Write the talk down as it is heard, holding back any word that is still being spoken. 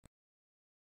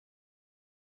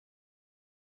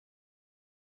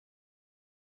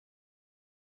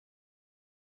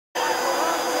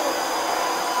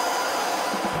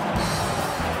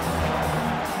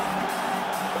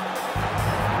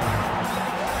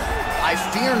I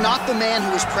fear not the man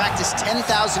who has practiced 10,000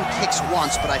 kicks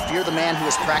once, but I fear the man who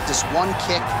has practiced one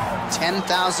kick 10,000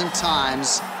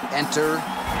 times. Enter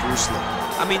Bruce Lee.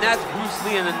 I mean, that's Bruce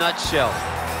Lee in a nutshell.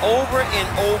 Over and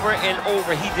over and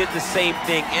over, he did the same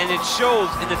thing, and it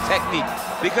shows in the technique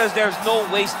because there's no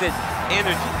wasted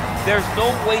energy. There's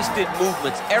no wasted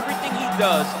movements. Everything he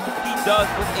does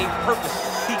with a purpose.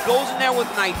 He goes in there with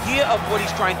an idea of what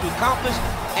he's trying to accomplish,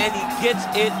 and he gets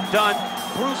it done.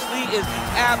 Bruce Lee is the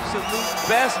absolute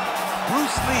best.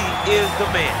 Bruce Lee is the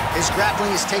man. His grappling,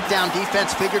 his takedown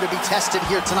defense figure to be tested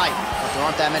here tonight, but there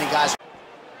aren't that many guys.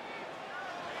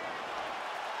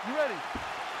 You ready?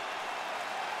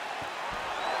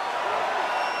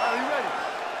 Are you ready?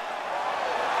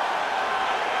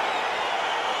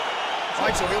 All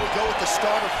right, so here we go with the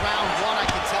start of round one. I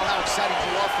can tell how excited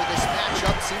you are for this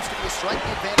matchup. Seems to be a striking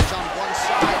advantage on one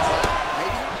side, but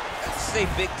maybe... This is a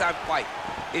big-time fight.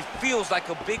 It feels like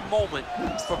a big moment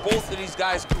for both of these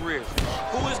guys' careers.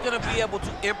 Who is going to be able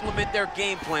to implement their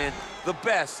game plan the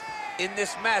best in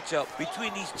this matchup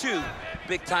between these two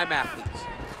big-time athletes?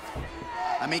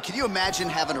 I mean, can you imagine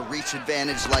having a reach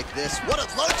advantage like this? What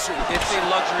a luxury! It's a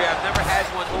luxury. I've never had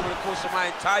one over the course of my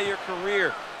entire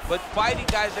career. But fighting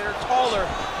guys that are taller,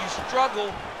 you struggle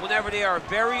whenever they are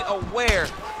very aware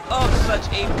of such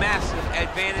a massive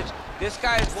advantage. This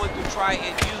guy is going to try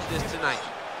and use this tonight.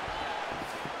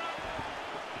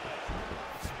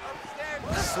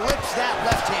 Slips that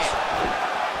left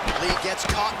hand. Lee gets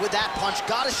caught with that punch.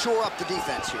 Got to shore up the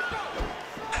defense here.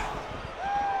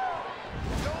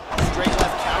 Straight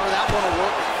left counter, that one will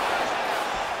work.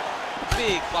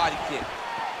 Big body kick.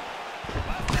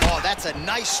 Oh, that's a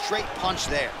nice straight punch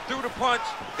there. Threw the punch,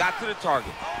 got to the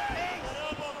target.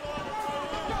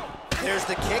 There's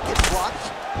the kick, it's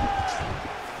blocked.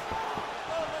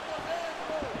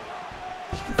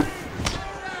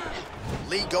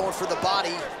 Lee going for the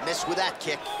body, missed with that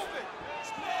kick.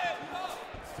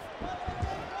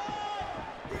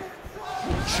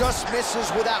 Just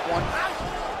misses with that one.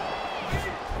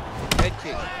 Head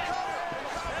kick.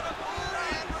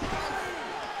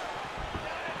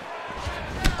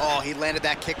 Oh, he landed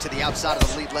that kick to the outside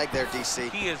of the lead leg there, DC.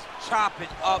 He is chopping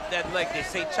up that leg. They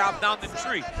say chop down the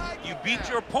tree. You beat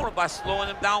your opponent by slowing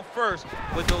him down first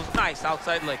with those nice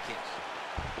outside leg kicks.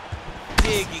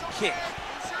 Dig and kick.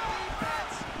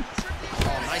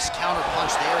 Oh, nice counter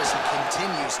punch there as he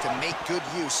continues to make good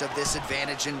use of this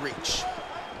advantage in reach.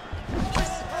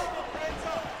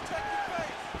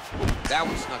 That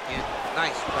one snuck in.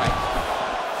 Nice right.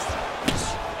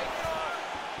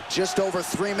 Just over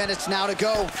 3 minutes now to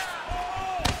go.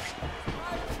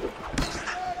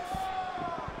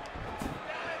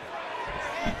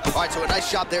 All right, so a nice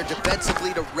job there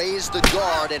defensively to raise the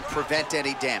guard and prevent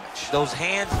any damage. Those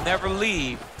hands never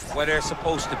leave where they're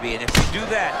supposed to be, and if you do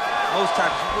that, most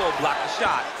times you will block the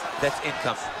shot that's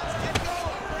incoming.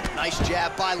 Nice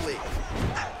jab by Lee.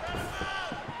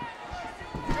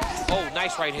 Oh,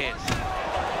 nice right hand.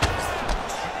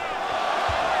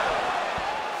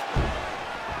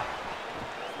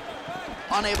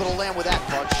 Unable to land with that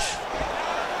punch.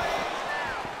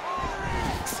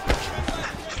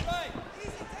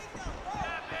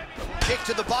 Kick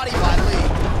to the body by Lee.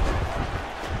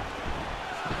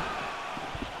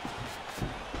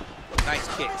 Nice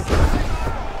kick.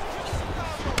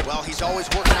 Well, he's always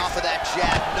working off of that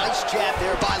jab. Nice jab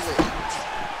there by Lee.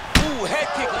 Ooh, head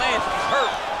kick lands, he's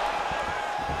hurt.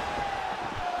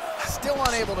 Still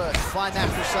unable to find that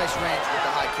precise range with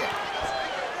the high kick.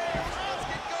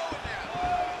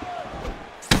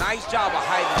 Nice job of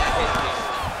hiding that head kick.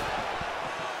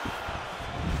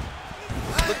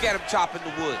 Look at him chopping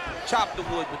the wood. Chop the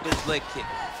wood with those leg kicks.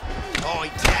 Oh, he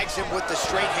tags him with the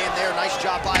straight hand there. Nice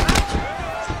job by him.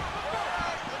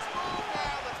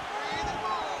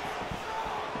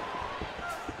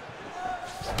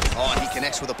 Oh, and he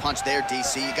connects with a punch there,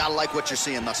 DC. You gotta like what you're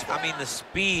seeing thus far. I mean, the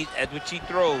speed at which he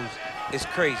throws is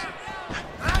crazy.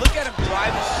 Look at him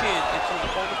drive his shin into the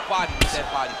opponent's body with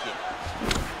that body kick.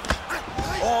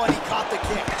 Oh, and he caught the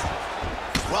kick.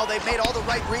 Well, they've made all the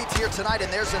right reads here tonight,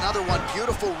 and there's another one.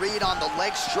 Beautiful read on the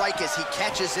leg strike as he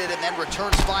catches it and then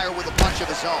returns fire with a punch of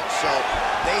his own. So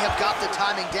they have got the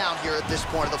timing down here at this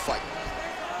point of the fight.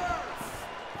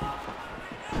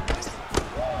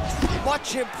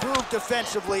 Much improved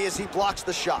defensively as he blocks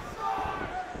the shot.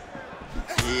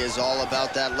 He is all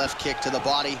about that left kick to the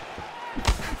body.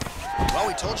 Well,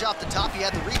 we told you off the top he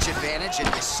had the reach advantage, and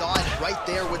you saw it right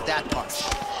there with that punch.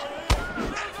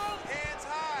 Hands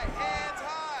high, hands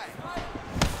high.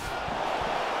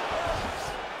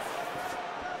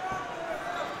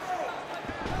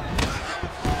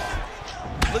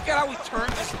 Look at how he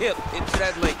turns his hip into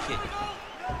that leg kick.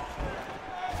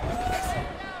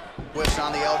 whiffs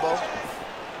on the elbow.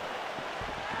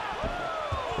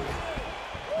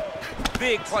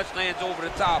 Big punch lands over the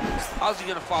top. How's he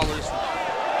gonna follow this one?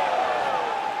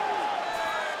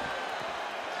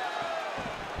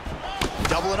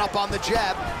 Doubling up on the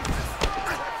jab.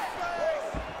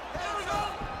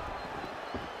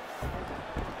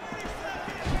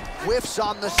 Whiffs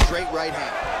on the straight right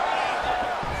hand.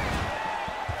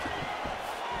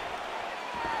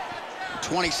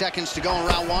 20 seconds to go in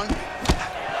round one.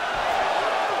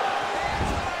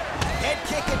 Head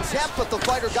kick attempt, but the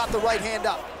fighter got the right hand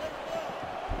up.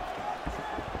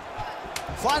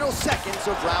 Final seconds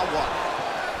of round one.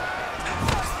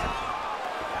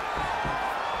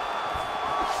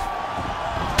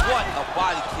 What a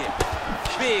body kick.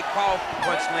 Big, powerful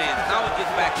punch lands. Now he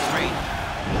gets back in range.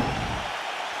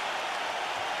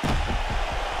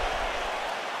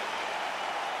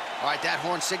 All right, that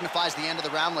horn signifies the end of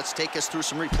the round. Let's take us through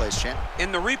some replays, champ.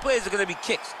 And the replays are going to be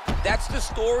kicks. That's the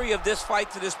story of this fight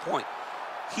to this point.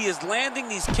 He is landing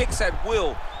these kicks at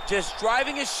will, just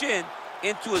driving his shin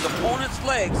into his opponent's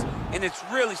legs, and it's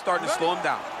really starting to slow him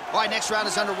down. All right, next round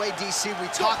is underway, DC. We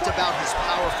talked about his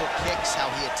powerful kicks, how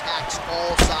he attacks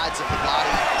all sides of the body,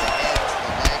 the head,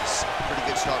 the legs. Pretty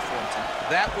good start for him tonight.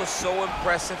 That was so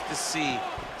impressive to see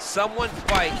someone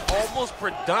fight almost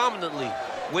predominantly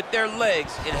with their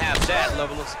legs and have that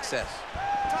level of success.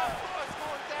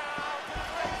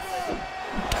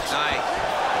 Nice.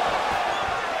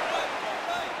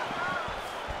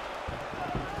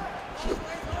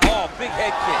 Oh, big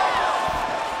head kick.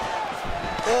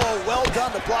 Oh, well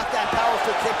done to block that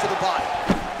powerful kick to the body.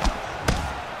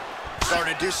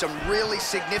 Starting to do some really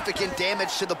significant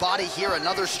damage to the body here.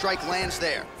 Another strike lands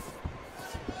there.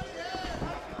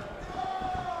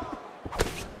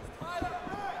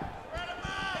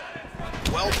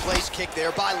 Well-placed kick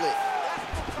there by Lí.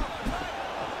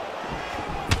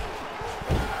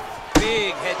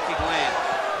 Big head kick lands.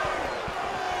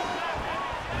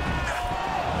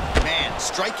 Man,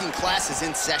 striking class is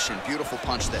in session. Beautiful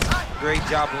punch there. Great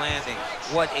job landing.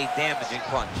 What a damaging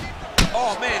punch.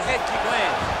 Oh, man, head kick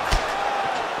lands.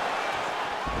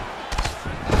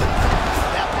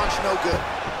 That punch no good.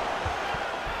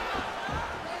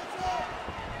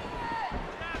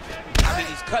 I mean,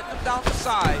 he's cutting them down the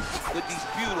sides with these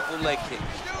beautiful leg kicks.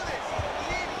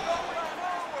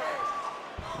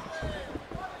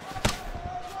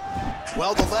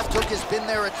 Well, the left hook has been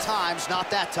there at times, not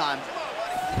that time.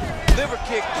 Liver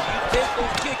kick, if you take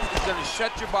those kicks, it's gonna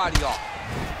shut your body off.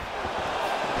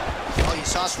 Well, you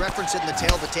saw us referencing the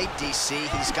tail of the tape, DC.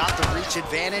 He's got the reach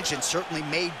advantage and certainly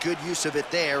made good use of it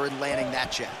there in landing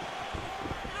that jab.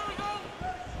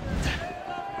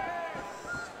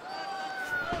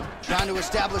 Trying to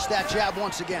establish that jab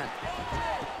once again.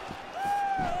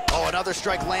 Oh, another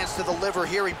strike lands to the liver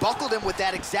here. He buckled him with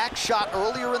that exact shot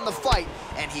earlier in the fight,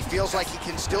 and he feels like he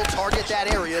can still target that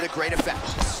area to great effect.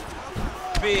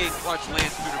 Big punch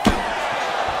lands through the middle.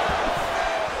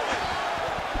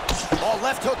 Oh,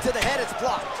 left hook to the head, it's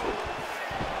blocked.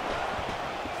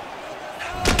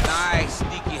 Nice,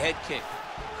 sneaky head kick.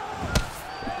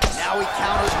 Now he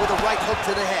counters with a right hook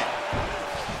to the head.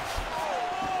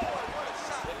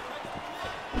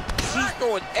 He's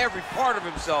throwing every part of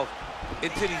himself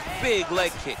into these big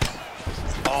leg kicks.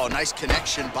 Oh, nice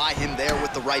connection by him there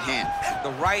with the right hand.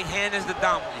 The right hand is the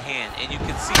dominant hand, and you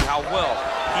can see how well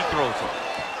he throws it.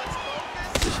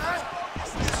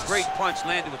 Great punch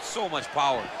landed with so much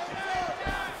power.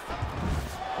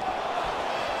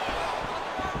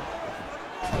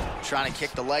 Trying to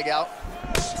kick the leg out.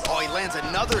 Oh, he lands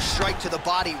another strike to the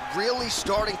body, really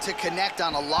starting to connect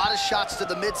on a lot of shots to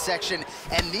the midsection,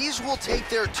 and these will take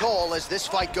their toll as this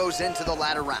fight goes into the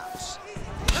latter rounds.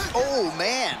 Oh,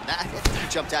 man, you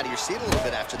jumped out of your seat a little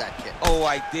bit after that kick. Oh,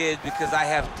 I did, because I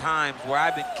have times where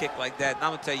I've been kicked like that, and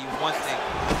I'm gonna tell you one thing,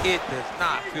 it does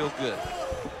not feel good.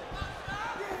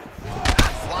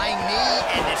 Flying knee,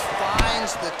 and it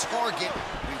finds the target.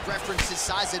 We referenced his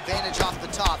size advantage off the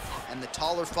top, and the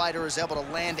taller fighter is able to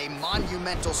land a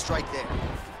monumental strike there.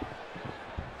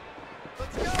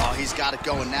 Oh, he's got it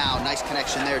going now. Nice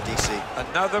connection there, DC.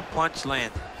 Another punch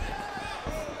landed.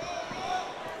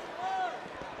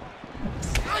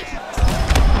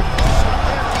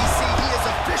 DC, he is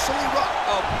officially run.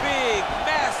 A big,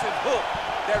 massive hook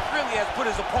that really has put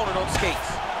his opponent on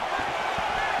skates.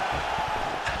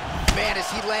 Man,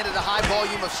 as he landed a high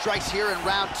volume of strikes here in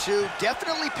round two,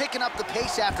 definitely picking up the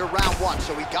pace after round one.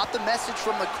 So he got the message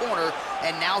from the corner,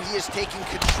 and now he is taking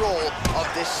control of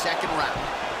this second round.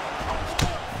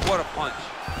 What a punch.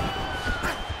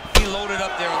 He loaded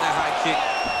up there on that high kick.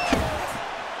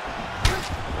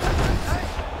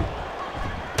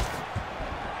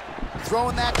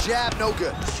 Throwing that jab, no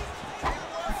good.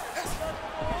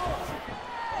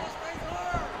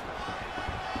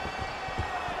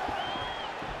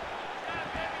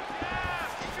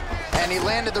 And he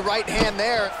landed the right hand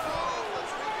there.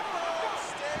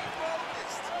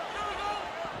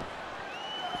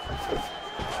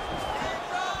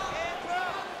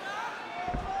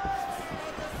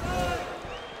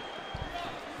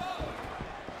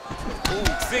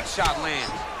 Ooh, big shot lands.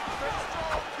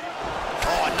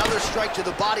 Oh, another strike to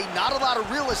the body. Not a lot of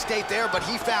real estate there, but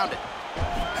he found it.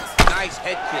 Nice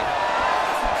head kick.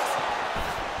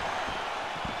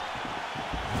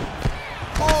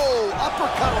 Oh,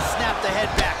 uppercut will snap the head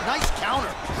back. Nice counter.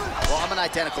 Well, I'm an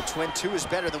identical twin. 2 is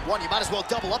better than 1. You might as well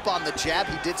double up on the jab.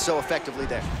 He did so effectively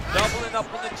there. Doubling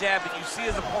up on the jab, and you see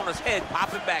his opponent's head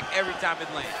popping back every time it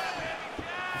lands.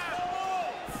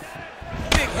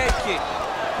 Big head kick.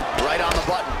 Right on the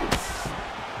button.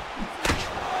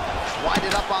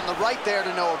 Winded up on the right there to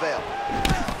no avail.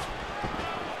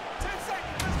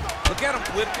 Look at him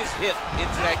whip his hip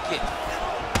into that kick.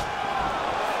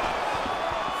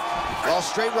 Well,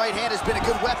 straight right hand has been a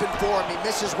good weapon for him. He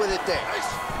misses with it there.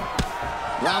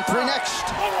 Round 3 next.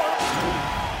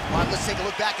 All right, let's take a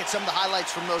look back at some of the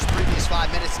highlights from those previous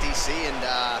 5 minutes, DC. And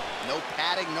no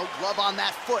padding, no glove on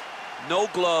that foot. No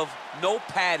glove, no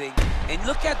padding. And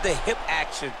look at the hip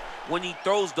action when he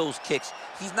throws those kicks.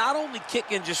 He's not only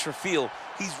kicking just for feel,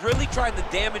 he's really trying to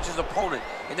damage his opponent.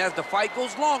 And as the fight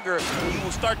goes longer, you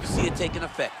will start to see it taking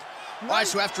effect. All right,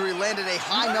 so after he landed a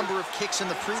high number of kicks in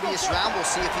the previous round, we'll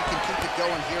see if he can keep it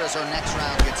going here as our next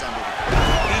round gets underway.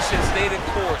 He should stay the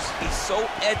course. He's so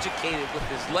educated with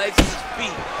his legs and his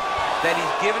feet that he's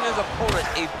giving his opponent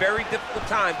a very difficult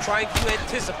time trying to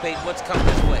anticipate what's coming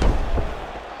his way.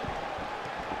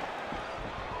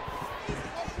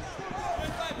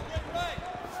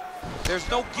 There's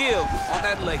no give on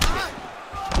that leg kick.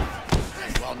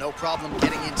 Well, no problem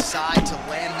getting inside to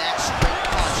land that straight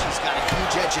punch. He's got a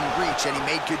huge edge and reach, and he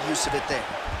made good use of it there.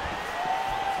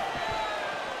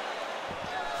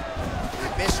 He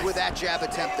missed with that jab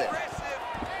attempt there.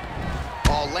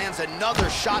 Oh, lands another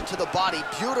shot to the body,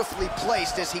 beautifully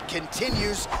placed as he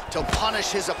continues to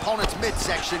punish his opponent's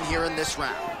midsection here in this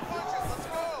round.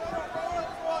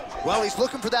 Well, he's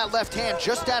looking for that left hand,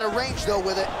 just out of range, though,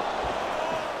 with it.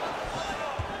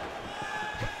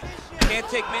 Can't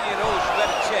take many of those, you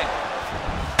better check.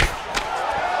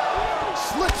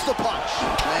 Slips the punch.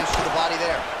 Lands to the body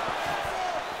there.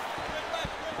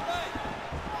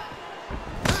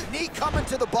 Knee coming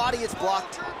to the body, it's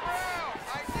blocked.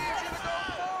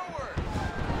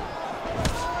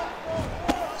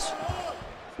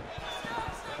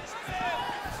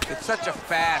 It's such a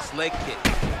fast leg kick.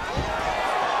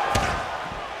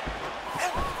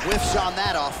 Whiffs on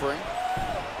that offering.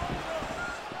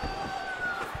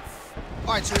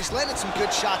 All right, so he's landed some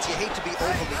good shots. You hate to be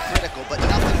overly critical, but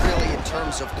nothing really in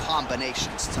terms of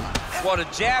combinations tonight. Well, the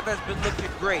jab has been looking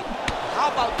great. How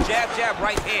about jab, jab,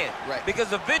 right hand? Right.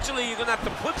 Because eventually you're gonna have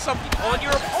to put something on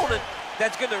your opponent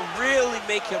that's gonna really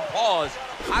make him pause.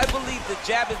 I believe the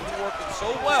jab has been working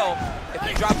so well, if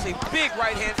he drops a big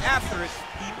right hand after it,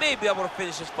 he may be able to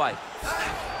finish his fight.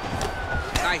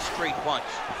 Nice straight punch.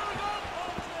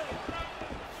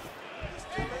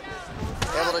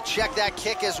 Able to check that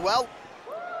kick as well.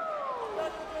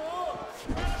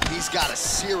 He's got a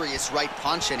serious right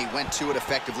punch, and he went to it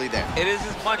effectively there. It is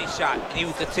his money shot, and he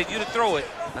will continue to throw it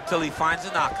until he finds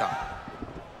a knockout.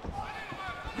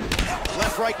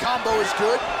 Left-right combo is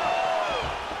good.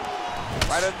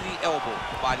 Right under the elbow,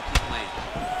 body keep landing.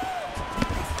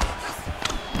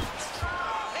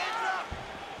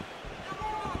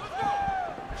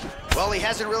 Well, he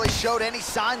hasn't really showed any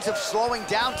signs of slowing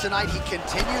down tonight. He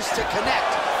continues to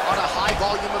connect on a high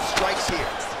volume of strikes here.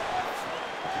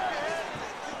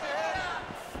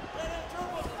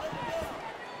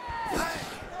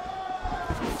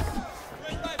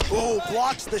 Oh,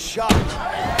 blocks the shot.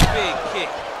 Big kick.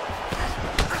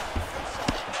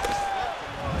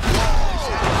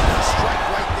 Strike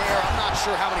right there. I'm not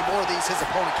sure how many more of these his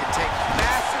opponent can take.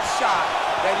 Massive shot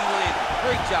that he landed.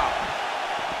 Great job.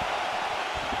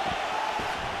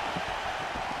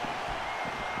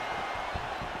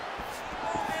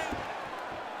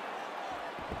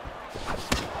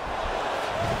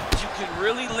 You can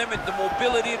really limit the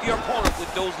mobility of your opponent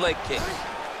with those leg kicks.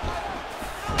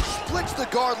 Splits the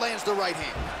guard, lands the right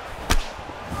hand.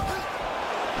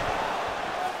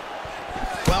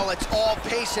 Well, it's all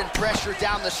pace and pressure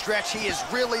down the stretch. He is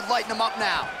really lighting them up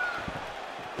now.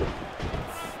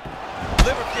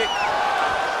 Liver kick.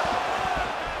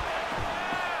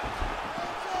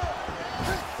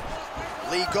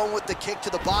 Lee going with the kick to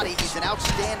the body. He's an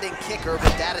outstanding kicker,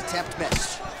 but that attempt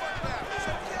missed.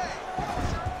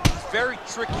 He's very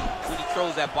tricky when he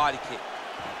throws that body kick.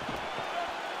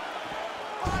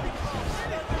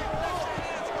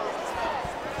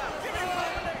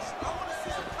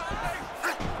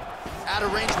 out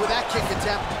of range with that kick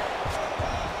attempt.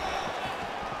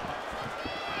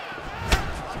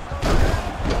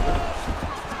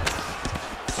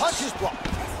 Punch is blocked.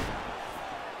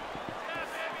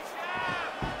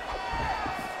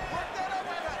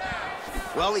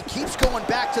 Well, he keeps going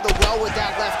back to the well with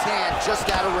that left hand, just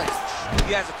out of range.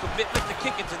 He has a commitment to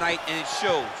kicking tonight, and it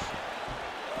shows.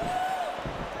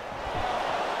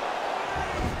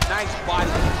 Nice body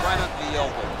right under the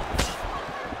elbow.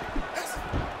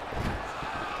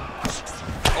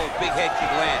 Oh, big head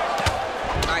kick lands.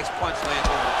 Nice punch lands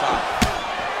over the top.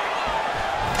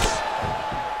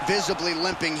 Visibly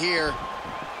limping here.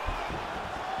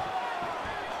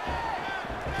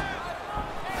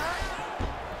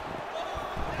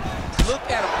 Look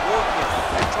at him working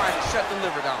and trying to shut the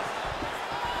liver down.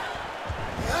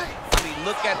 I mean,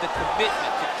 look at the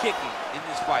commitment to kicking in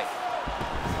this fight.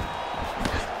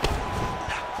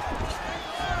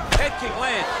 Head kick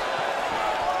lands.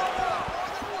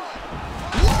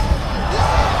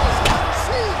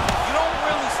 You don't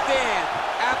really stand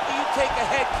after you take a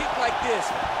head kick like this.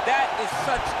 That is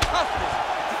such toughness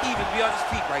to even be on his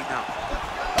feet right now.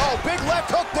 Oh, big left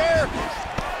hook there.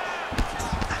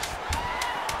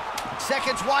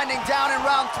 Seconds winding down in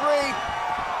round 3.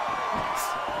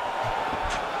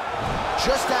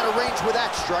 Just out of range with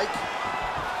that strike.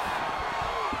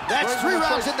 That's 3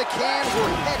 rounds in the can.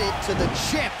 We're headed to the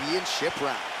championship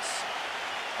rounds.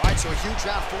 All right, so a huge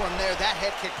round for him there. That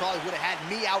head kick probably would have had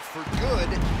me out for good.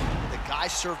 The guy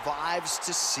survives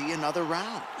to see another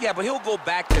round. Yeah, but he'll go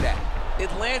back to that.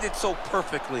 It landed so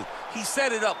perfectly. He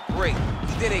set it up great.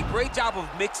 He did a great job of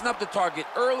mixing up the target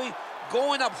early,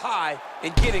 going up high,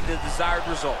 and getting the desired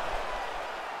result.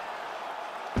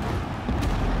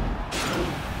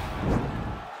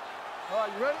 All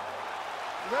right, you ready?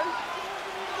 You ready?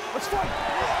 Let's fight.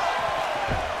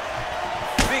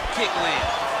 Big kick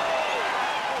lands.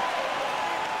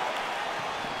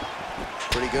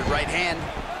 Pretty good right hand.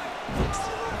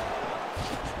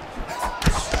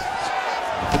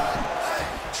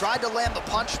 Tried to land the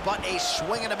punch, but a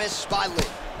swing and a miss by Lí.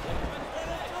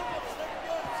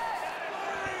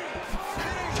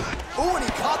 Ooh, and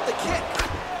he caught the kick.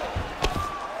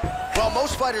 Well,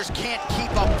 most fighters can't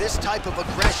keep up this type of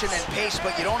aggression and pace,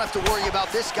 but you don't have to worry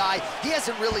about this guy. He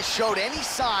hasn't really showed any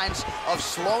signs of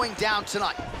slowing down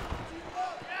tonight.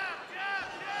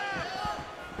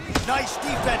 Nice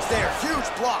defense there, huge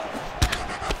block.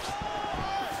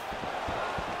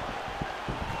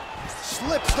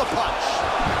 Slips the punch.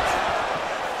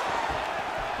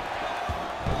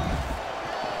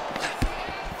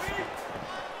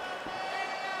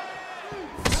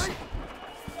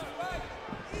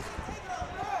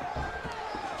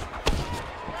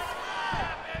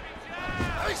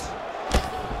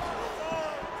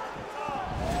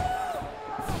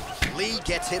 Lí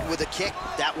gets hit with a kick.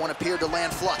 That one appeared to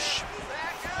land flush.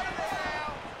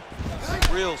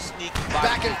 Real sneaky body.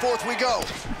 Back and forth we go.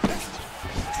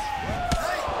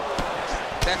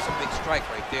 That's a big strike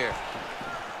right there.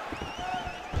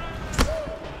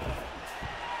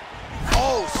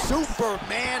 Oh,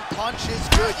 Superman punch is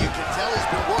good. You can tell he's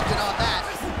been working on that.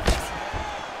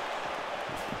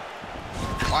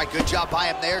 All right, good job by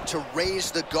him there to raise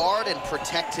the guard and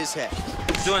protect his head.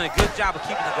 He's doing a good job of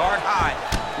keeping the guard high,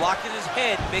 blocking his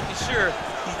head, making sure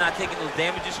he's not taking those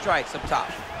damaging strikes up top.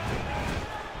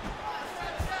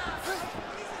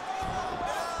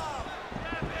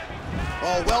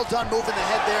 Oh, well done moving the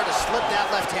head there to slip that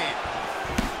left hand.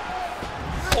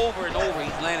 Over and over,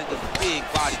 he's landed those big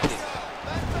body kicks.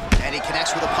 And he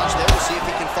connects with a punch there. We'll see if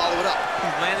he can follow it up.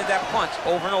 He's landed that punch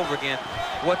over and over again.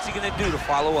 What's he gonna do to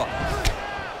follow up?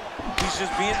 He's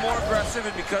just being more aggressive,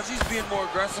 and because he's being more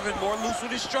aggressive and more loose with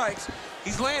his strikes,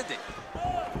 he's landing.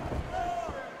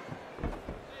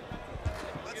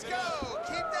 Let's go.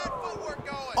 Keep that footwork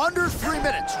going. Under 3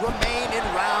 minutes remain in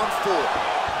round 4.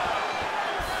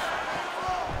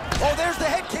 Oh, there's the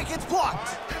head kick. It's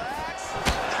blocked.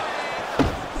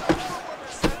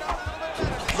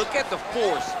 Look at the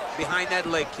force behind that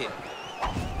leg kick.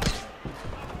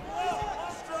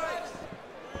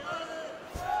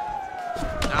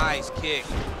 Nice kick.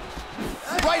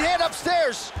 Right hand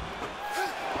upstairs.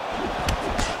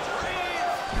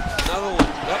 Another one.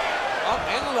 Up,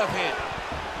 and the left hand.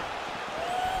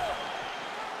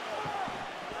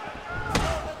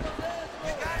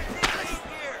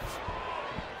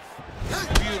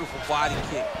 Beautiful body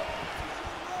kick.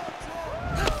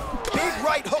 Big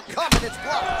right hook coming. It's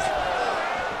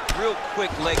blocked. Real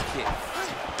quick leg kick.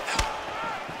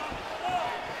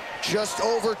 Just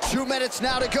over 2 minutes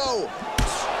now to go.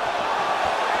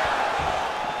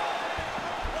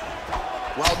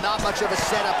 Well, not much of a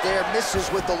setup there.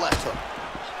 Misses with the left hook.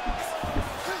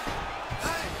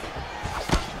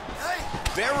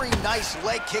 Very nice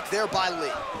leg kick there by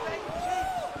Lí.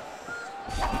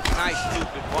 Nice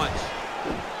stupid punch.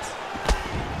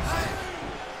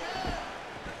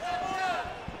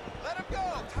 Let him go.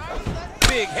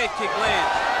 Big head kick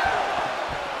lands.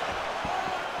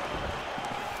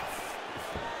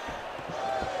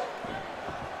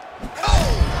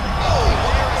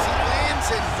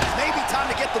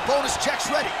 Get the bonus checks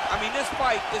ready. I mean, this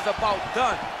fight is about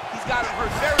done. He's got him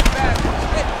hurt very bad with his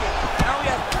head kick. Now he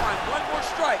has to find one more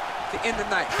strike to end the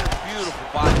night. Beautiful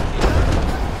body kick.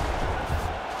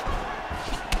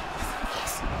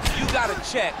 You gotta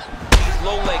check these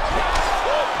low leg kicks.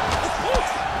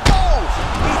 Oh!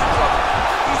 He's in trouble.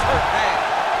 He's hurt bad.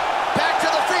 Back to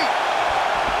the feet.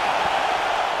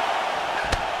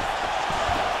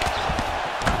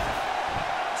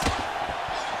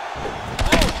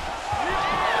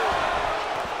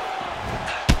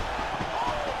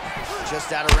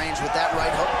 Just out of range with that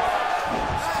right hook.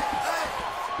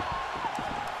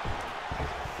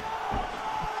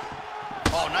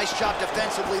 Oh, nice job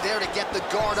defensively there to get the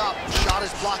guard up. Shot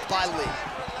is blocked by Lí.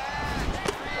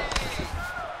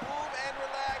 Move and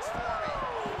relax for me.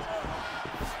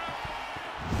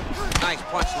 Nice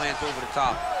punch lands over the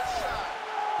top.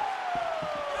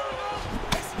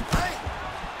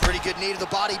 Pretty good knee to the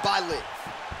body by Lí.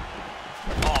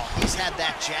 Oh, he's had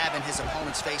that jab in his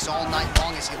opponent's face all night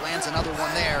long as he lands another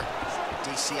one there.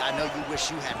 DC, I know you wish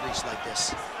you had reached like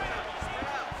this.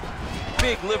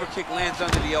 Big liver kick lands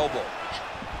under the elbow.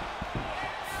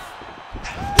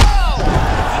 Whoa!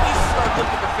 He needs to start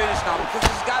looking to finish now because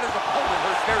he's got his opponent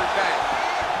hurt very bad.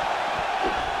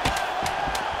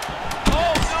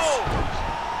 Oh, no!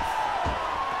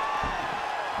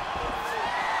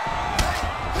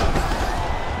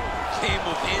 Game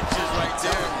of inches right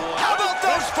there, boy. How about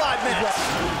those 5 minutes?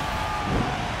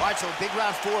 All right, so a big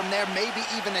round for him there, maybe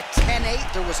even a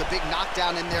 10-8. There was a big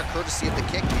knockdown in there, courtesy of the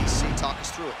kick. DC, talk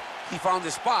us through it. He found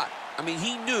his spot. I mean,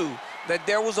 he knew that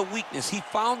there was a weakness. He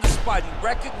found the spot. He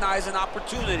recognized an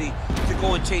opportunity to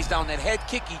go and chase down that head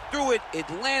kick. He threw it, it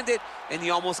landed, and he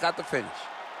almost got the finish.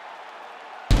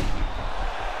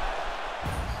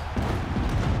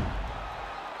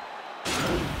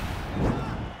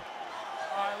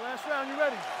 All right, last round. You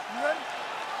ready? You ready?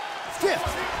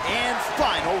 5th and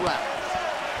final round.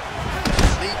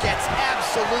 Lí gets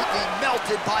absolutely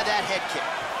melted by that head kick.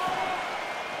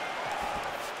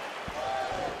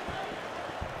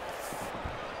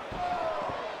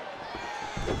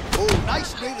 Oh,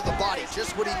 nice knee to the body,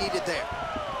 just what he needed there.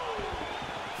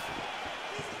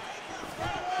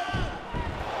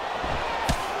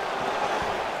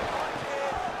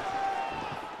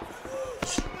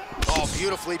 Oh,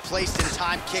 beautifully placed in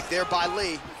time kick there by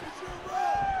Lí.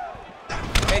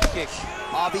 Head kick.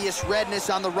 Obvious redness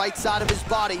on the right side of his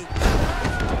body.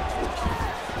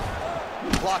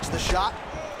 Blocks the shot.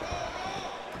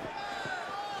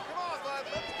 Come on, bud.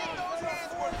 Let's get those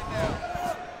hands working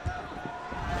now.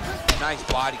 Nice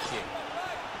body kick.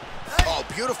 Oh,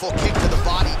 beautiful kick to the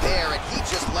body there, and he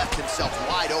just left himself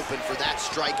wide open for that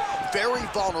strike. Very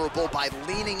vulnerable by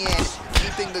leaning in,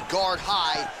 keeping the guard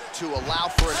high to allow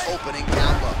for an opening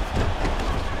down low.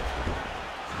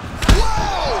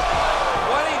 Whoa!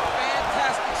 What a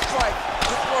fantastic strike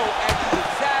to throw at the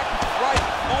exact right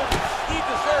moment. He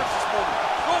deserves this moment.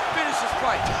 Go finish this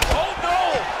fight. Oh, no!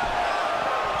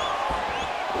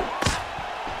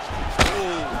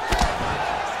 Ooh.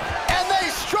 And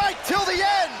they strike till the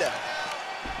end!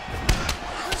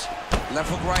 Left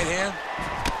hook, right hand.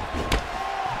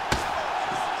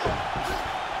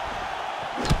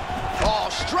 Oh,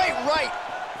 straight right.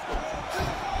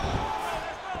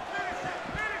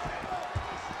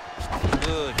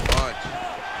 Good punch.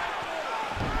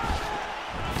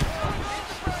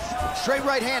 Straight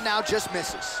right hand now, just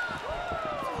misses.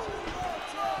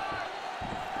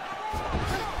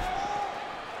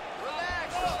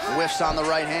 Whiffs on the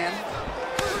right hand.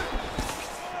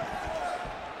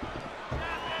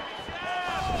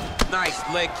 Nice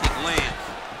leg kick lands.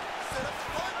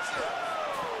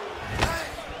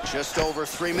 Just over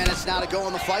 3 minutes now to go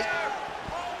in the fight.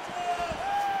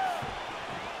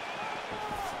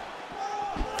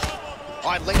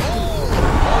 All right, late. Oh, he's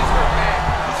hurt bad.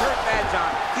 He's hurt bad,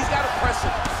 John. He's got to press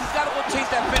him. He's got to go chase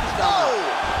that finish down. Oh!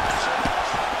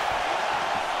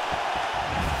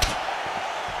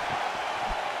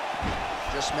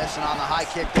 Just missing on the high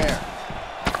kick there.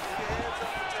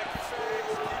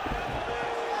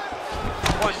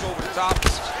 Punch over the top.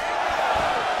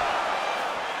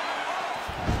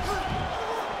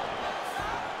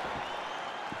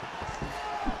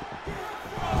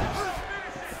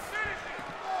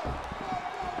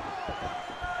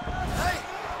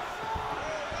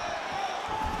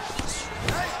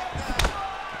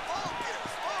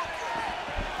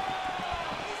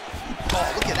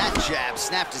 jab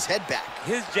snapped his head back.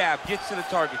 His jab gets to the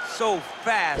target so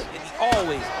fast, and he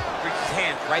always brings his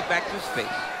hands right back to his face.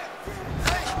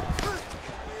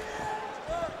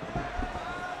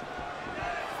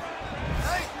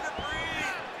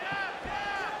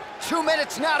 2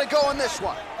 minutes now to go in this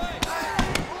one.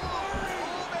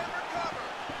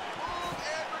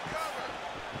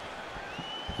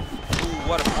 Ooh,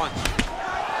 what a punch.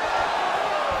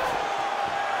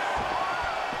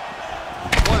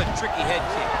 What a tricky head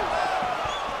kick.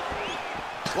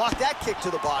 Block that kick to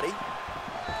the body.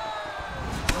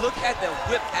 Look at the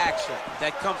whip action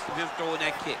that comes from him throwing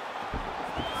that kick.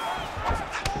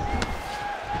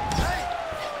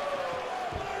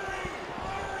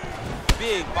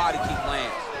 Big body kick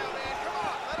lands.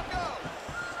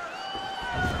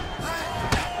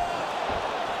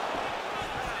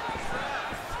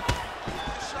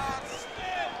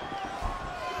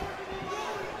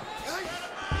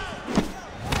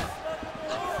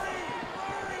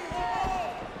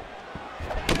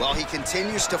 Well, he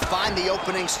continues to find the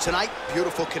openings tonight.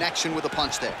 Beautiful connection with a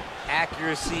punch there.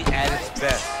 Accuracy at its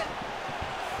best.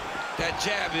 That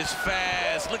jab is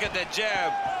fast. Look at that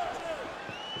jab.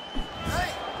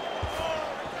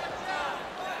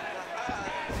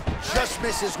 Just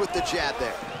misses with the jab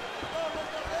there.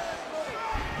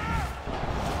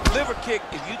 Liver kick,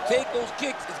 if you take those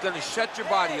kicks, it's going to shut your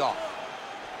body off.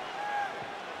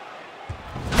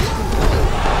 Serve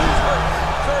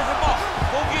him off.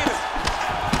 Go get him.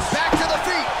 Back to the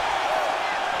feet.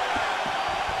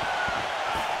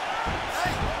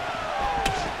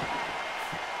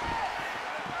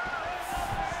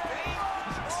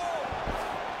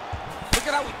 Look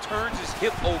at how he turns his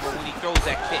hip over when he throws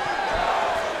that kick.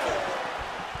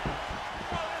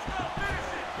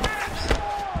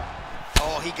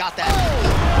 He got that.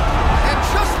 And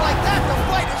just like that, the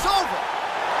fight is over.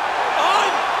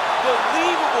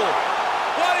 Unbelievable.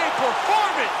 What a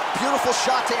performance. Beautiful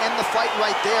shot to end the fight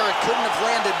right there. It couldn't have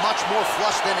landed much more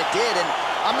flush than it did, and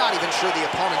I'm not even sure the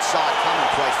opponent saw it coming,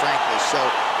 quite frankly. So,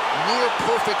 near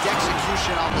perfect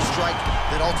execution on the strike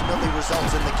that ultimately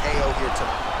results in the KO here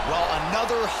tonight. Well,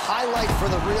 another highlight for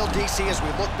the real DC as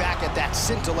we look back at that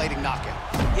scintillating knockout.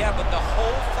 Yeah, but the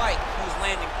whole fight, he was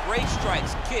landing great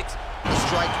strikes, kicks. The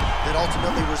strike that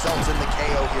ultimately results in the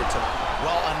KO here tonight.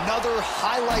 Well, another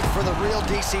highlight for the real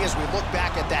DC as we look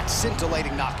back at that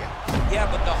scintillating knockout. Yeah,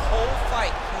 but the whole fight,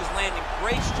 he was landing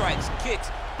great strikes, kicks.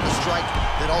 The strike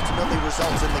that ultimately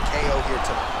results in the KO here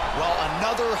tonight. Well,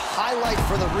 another highlight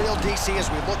for the real DC as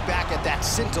we look back at that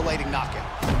scintillating knockout.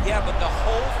 Yeah, but the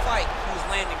whole fight, he was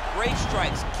landing great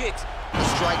strikes, kicks. The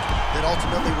strike that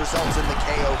ultimately results in the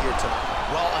KO here tonight.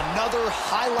 Well, another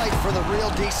highlight for the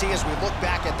real DC as we look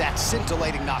back at that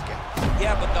scintillating knockout.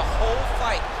 Yeah, but the whole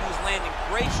fight, he was landing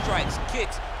great strikes,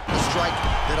 kicks. The strike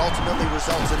that ultimately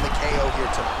results in the KO here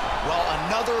tonight. Well,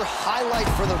 another highlight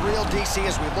for the real DC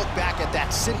as we look back at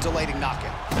that scintillating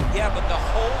knockout. Yeah, but the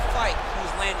whole fight, he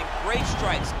was landing great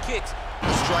strikes, kicks.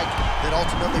 The strike that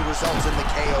ultimately results in the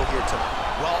KO here tonight.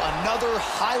 Well, another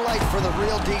highlight for the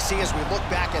real DC as we look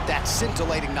back at that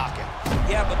scintillating knockout.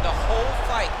 Yeah, but the whole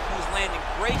fight, he was landing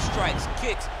great strikes,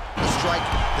 kicks. The strike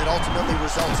that ultimately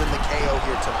results in the KO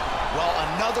here tonight. Well,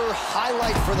 another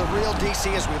highlight for the real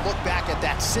DC as we look back at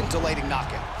that scintillating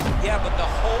knockout. Yeah, but the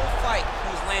whole fight,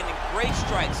 he was landing great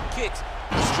strikes, kicks.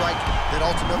 The strike that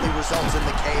ultimately results in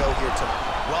the KO here tonight.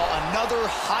 Well, another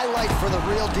highlight for the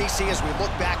real DC as we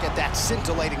look back at that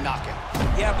scintillating knockout.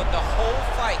 Yeah, but the whole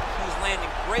fight, he was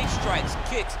landing great strikes,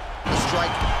 kicks. The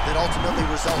strike that ultimately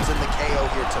results in the KO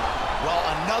here tonight. Well,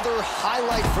 another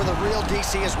highlight for the real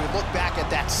DC as we look back at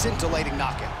that scintillating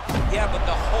knockout. Yeah, but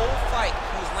the whole fight,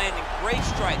 he was landing great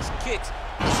strikes, kicks.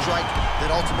 The strike that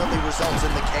ultimately results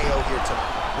in the KO here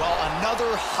tonight. Well,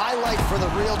 another highlight for the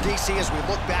real DC as we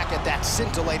look back at that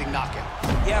scintillating knockout.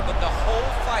 Yeah, but the whole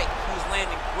fight, he was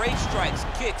landing great strikes,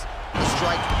 kicks. The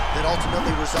strike that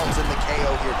ultimately results in the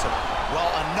KO here tonight. Well,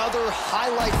 another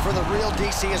highlight for the real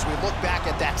DC as we look back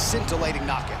at that scintillating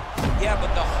knockout. Yeah,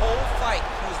 but the whole fight,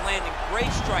 he was landing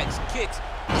great strikes, kicks.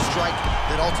 The strike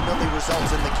that ultimately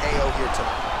results in the KO here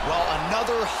tonight. Well,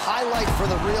 another highlight for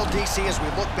the real DC as we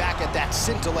look back at that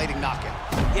scintillating knockout.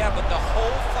 Yeah, but the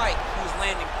whole fight, he was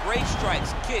landing great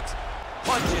strikes, kicks,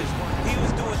 punches. He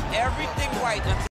was doing everything right until